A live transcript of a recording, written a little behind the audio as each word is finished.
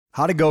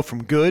How to go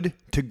from good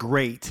to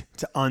great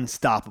to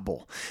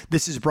unstoppable.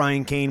 This is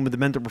Brian Cain with the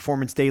Mental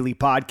Performance Daily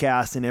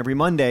Podcast, and every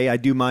Monday I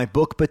do my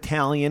book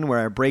battalion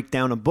where I break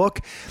down a book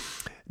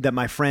that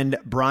my friend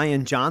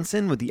Brian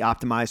Johnson with the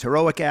Optimize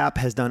Heroic app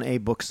has done a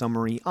book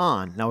summary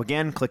on. Now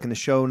again, click in the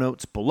show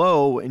notes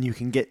below and you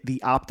can get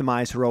the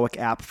Optimize Heroic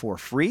app for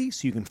free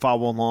so you can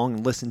follow along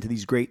and listen to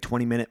these great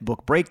 20-minute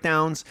book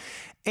breakdowns.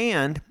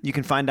 And you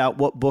can find out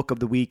what book of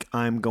the week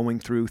I'm going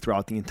through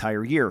throughout the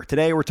entire year.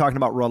 Today we're talking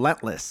about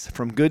Relentless,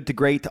 From Good to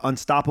Great to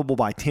Unstoppable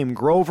by Tim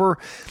Grover.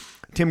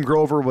 Tim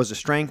Grover was a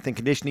strength and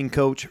conditioning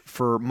coach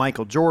for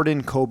Michael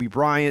Jordan, Kobe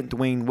Bryant,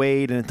 Dwayne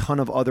Wade, and a ton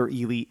of other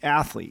elite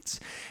athletes.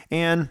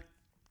 And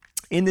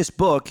in this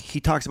book,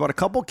 he talks about a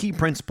couple key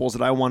principles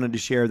that I wanted to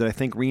share that I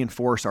think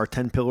reinforce our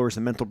 10 pillars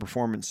of mental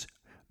performance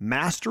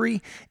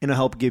mastery and will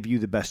help give you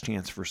the best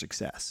chance for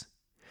success.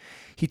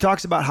 He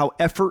talks about how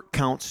effort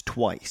counts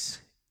twice.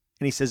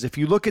 And he says, if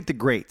you look at the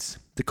greats,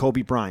 the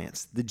Kobe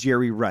Bryants, the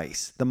Jerry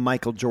Rice, the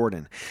Michael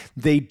Jordan,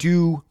 they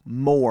do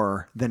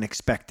more than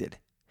expected.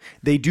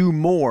 They do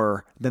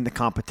more than the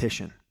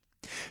competition.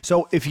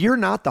 So if you're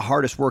not the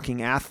hardest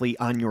working athlete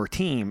on your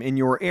team, in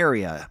your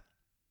area,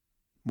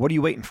 what are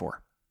you waiting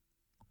for?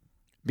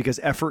 Because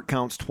effort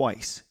counts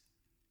twice.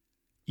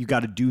 You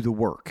got to do the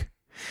work.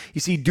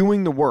 You see,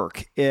 doing the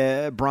work,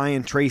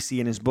 Brian Tracy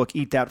in his book,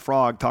 Eat That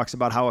Frog, talks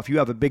about how if you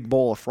have a big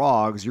bowl of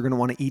frogs, you're going to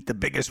want to eat the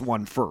biggest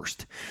one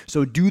first.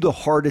 So do the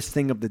hardest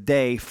thing of the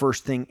day,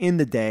 first thing in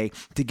the day,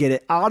 to get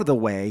it out of the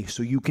way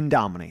so you can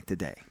dominate the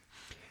day.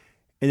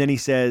 And then he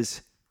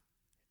says,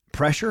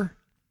 pressure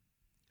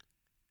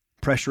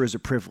is a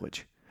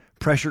privilege.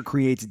 Pressure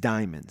creates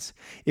diamonds.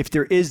 If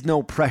there is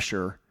no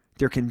pressure,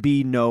 there can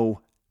be no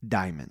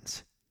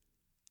diamonds.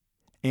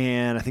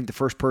 And I think the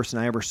first person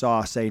I ever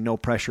saw say no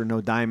pressure,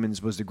 no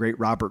diamonds was the great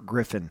Robert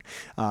Griffin,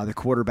 the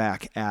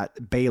quarterback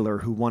at Baylor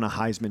who won a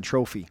Heisman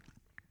Trophy.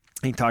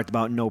 He talked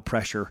about no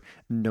pressure,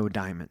 no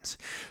diamonds.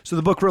 So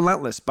the book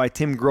Relentless by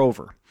Tim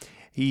Grover,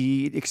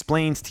 he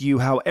explains to you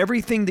how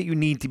everything that you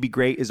need to be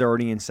great is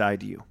already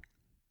inside you.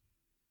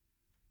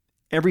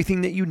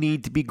 Everything that you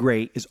need to be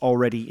great is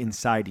already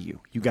inside of you.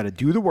 You got to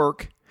do the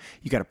work.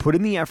 You got to put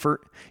in the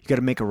effort. You got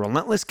to make a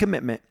relentless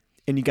commitment.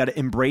 And you got to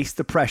embrace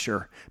the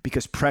pressure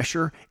because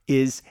pressure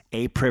is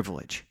a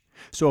privilege.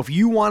 So if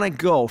you want to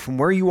go from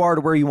where you are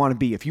to where you want to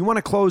be, if you want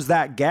to close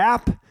that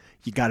gap,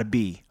 you got to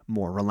be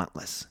more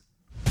relentless.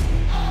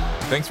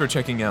 Thanks for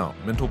checking out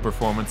Mental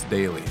Performance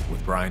Daily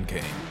with Brian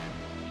Cain,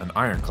 an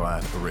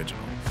Ironclad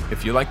original.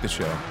 If you like the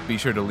show, be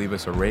sure to leave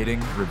us a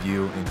rating,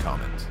 review, and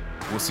comment.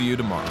 We'll see you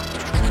tomorrow.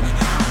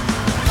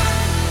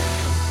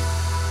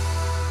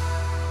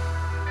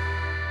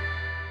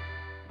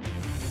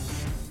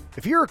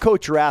 If you're a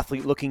coach or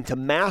athlete looking to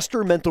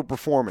master mental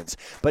performance,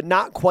 but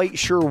not quite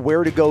sure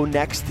where to go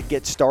next to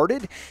get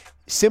started,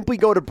 simply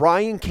go to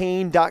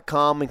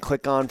briancain.com and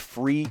click on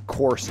free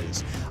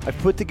courses. I've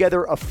put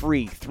together a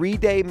free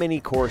 3-day mini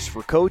course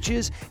for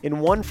coaches and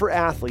one for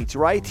athletes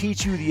where I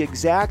teach you the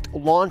exact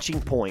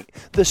launching point,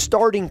 the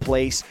starting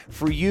place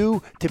for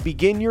you to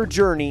begin your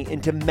journey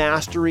into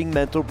mastering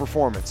mental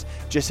performance.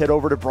 Just head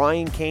over to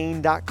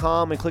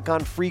briancain.com and click on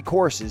free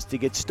courses to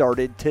get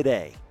started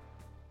today.